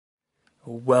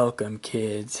Welcome,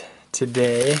 kids.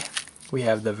 Today we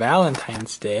have the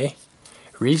Valentine's Day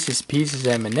Reese's Pieces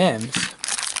M&Ms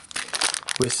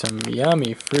with some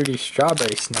yummy fruity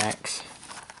strawberry snacks.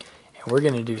 And we're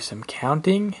going to do some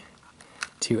counting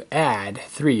to add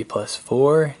 3 plus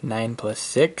 4, 9 plus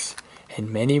 6, and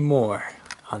many more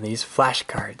on these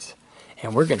flashcards.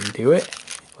 And we're going to do it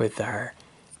with our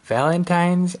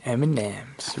Valentine's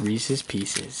M&Ms Reese's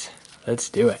Pieces. Let's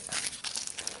do it.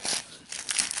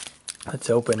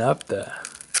 Let's open up the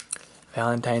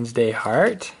Valentine's Day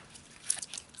heart.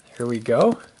 Here we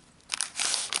go.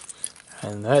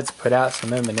 And let's put out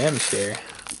some M&Ms here.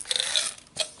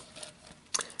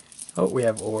 Oh, we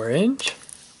have orange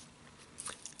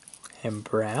and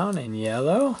brown and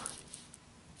yellow.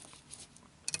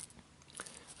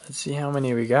 Let's see how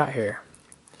many we got here.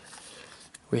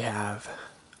 We have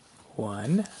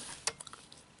 1,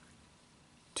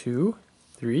 2,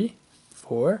 3,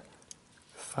 4,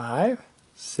 5,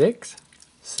 6,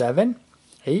 7,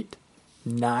 8,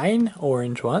 9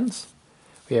 orange ones.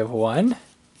 We have 1,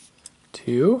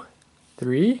 2,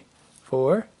 3,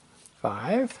 4,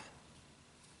 5,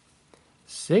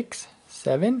 6,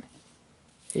 7,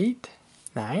 8,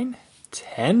 9,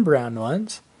 10 brown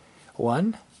ones.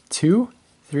 1, 2,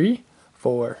 3,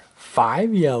 4,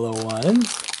 5 yellow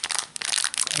ones.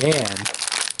 And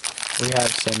we have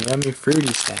some yummy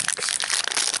fruity snacks.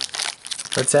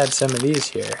 Let's add some of these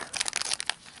here.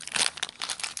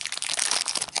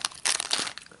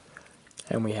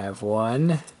 And we have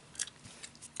 1,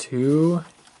 2,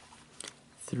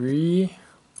 3,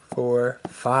 4,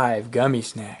 5 gummy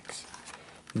snacks.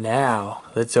 Now,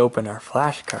 let's open our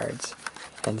flashcards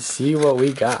and see what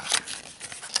we got.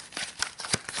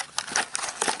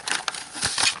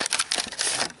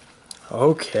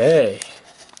 Okay,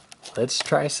 let's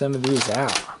try some of these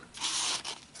out.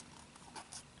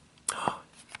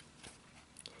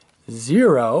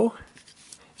 0,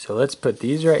 so let's put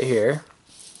these right here.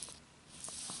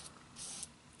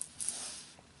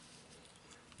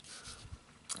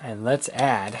 And let's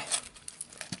add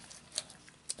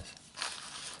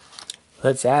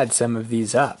some of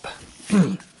these up.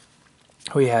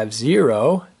 We have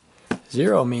 0.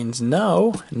 0 means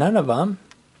no, none of them.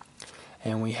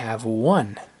 And we have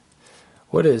 1.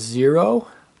 What does 0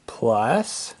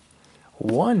 plus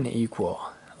 1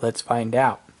 equal? Let's find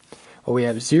out. Well, we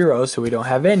have 0, so we don't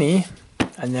have any,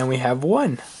 and then we have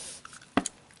 1.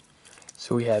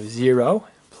 So we have 0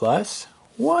 plus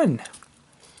 1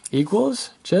 equals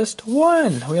just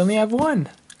 1. We only have 1.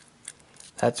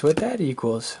 That's what that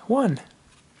equals, 1.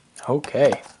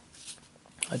 Okay,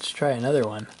 let's try another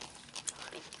one.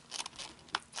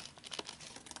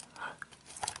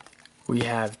 We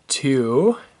have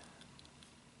 2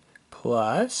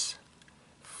 plus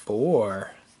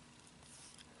 4.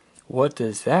 What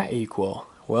does that equal?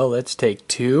 Well, let's take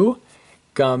 2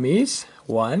 gummies,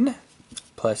 1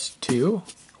 plus 2,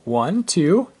 1,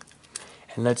 2.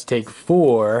 And let's take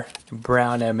 4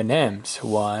 brown M&Ms,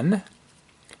 1,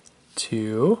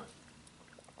 2,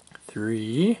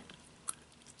 3,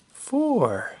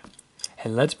 4.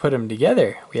 And let's put them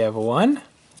together. We have 1,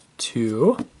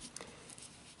 2,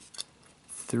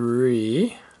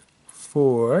 3,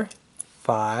 4,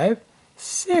 5,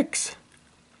 6.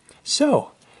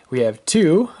 So, we have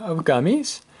 2 of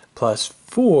gummies plus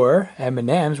 4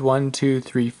 M&Ms, 1, 2,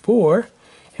 3, 4.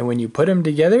 And when you put them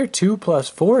together, 2 plus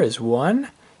 4 is 1,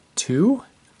 2,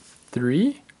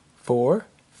 3, 4,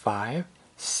 5,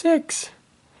 6.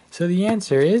 So the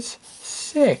answer is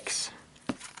 6.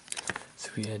 So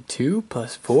we had 2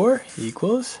 plus 4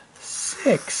 equals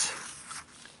 6.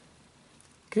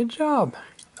 Good job.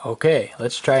 Okay,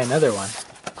 let's try another one.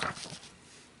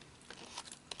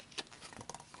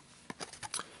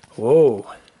 Whoa,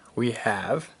 we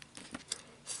have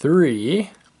 3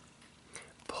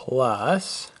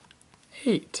 plus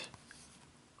 8.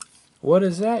 What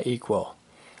does that equal?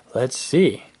 Let's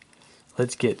see.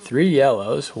 Let's get 3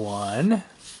 yellows. 1,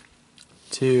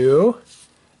 2,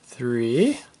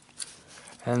 3.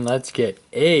 And let's get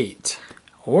 8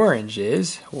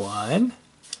 oranges. 1,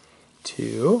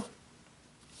 2,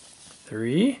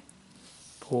 3,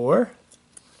 4,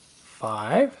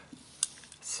 5,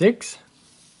 6,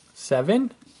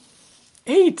 7,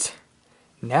 8.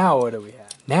 Now what do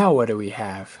we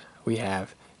have? We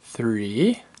have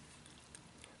 3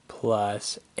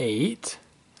 plus 8.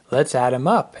 Let's add them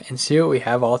up and see what we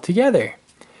have all together.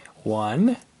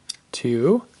 1,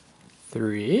 2,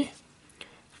 3,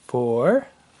 4,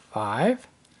 5,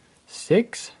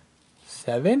 6,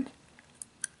 7,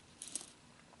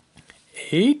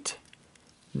 8,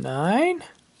 9,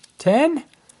 10,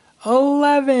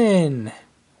 11.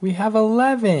 We have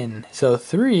 11. So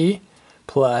 3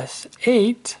 plus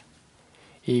 8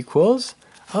 equals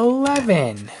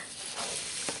 11.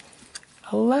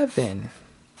 11.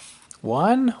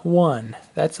 1, 1.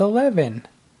 That's 11.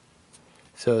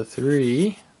 So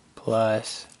 3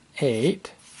 plus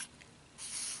 8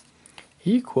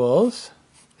 equals,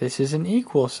 this is an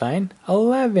equal sign,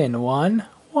 11. 1,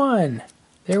 1.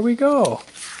 There we go.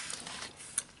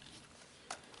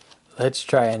 Let's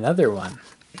try another one.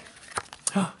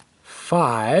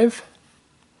 5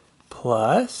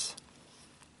 plus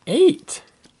 8.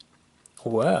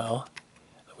 Well,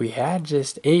 we had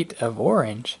just 8 of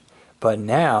orange, but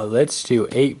now let's do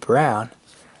 8 brown,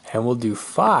 and we'll do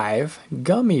 5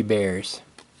 gummy bears.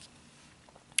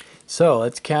 So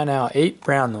let's count out 8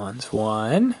 brown ones.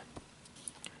 1,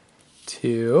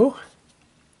 2,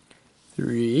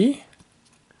 3,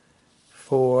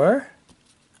 4,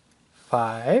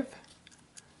 5,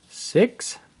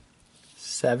 6,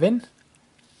 7,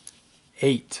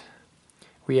 8.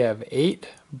 We have 8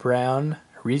 brown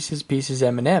Reese's Pieces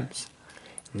M&Ms.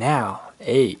 Now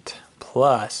 8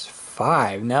 plus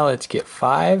 5. Now let's get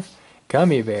 5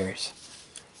 gummy bears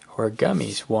or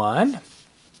gummies. 1,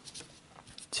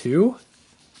 2,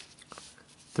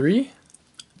 3,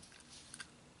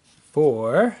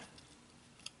 4,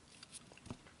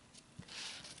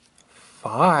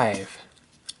 5.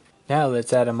 Now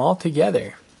let's add them all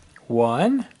together.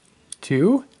 1,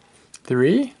 2,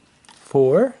 3,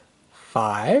 4,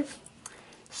 5,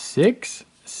 6,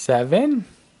 7,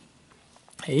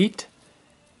 8,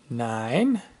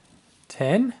 9,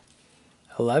 10,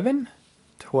 11,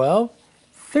 12,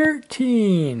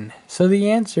 13. So the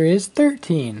answer is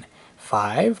 13.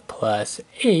 5 plus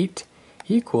 8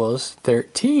 equals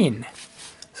 13.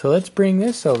 So let's bring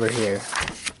this over here.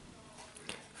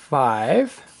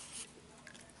 5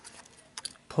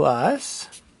 plus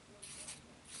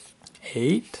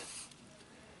 8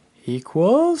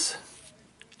 equals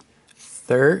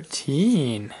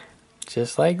 13.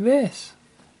 Just like this.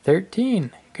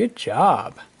 13. Good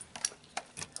job.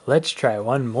 Let's try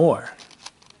one more.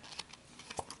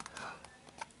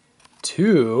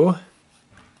 2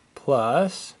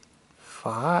 plus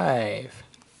 5.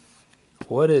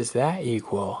 What does that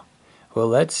equal? Well,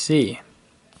 let's see.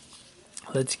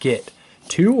 Let's get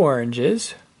 2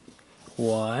 oranges.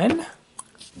 1,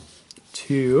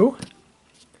 2,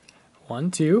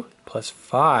 1, 2, plus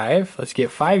 5. Let's get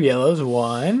 5 yellows.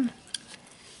 1,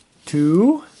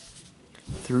 2,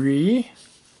 3,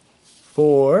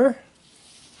 4,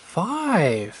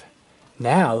 5.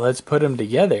 Now let's put them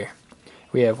together.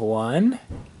 We have 1,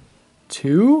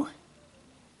 2,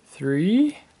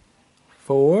 3,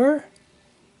 4,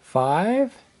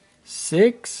 5,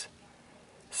 6,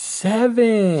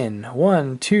 7.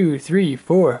 1, 2, 3,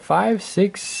 4, 5,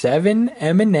 6, 7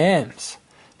 M&Ms.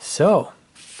 So,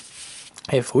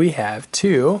 if we have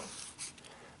 2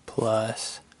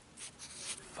 plus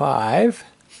 5,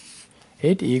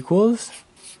 it equals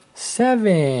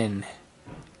 7.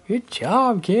 Good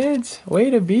job, kids.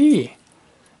 Way to be.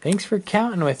 Thanks for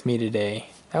counting with me today.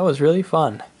 That was really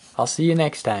fun. I'll see you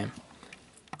next time.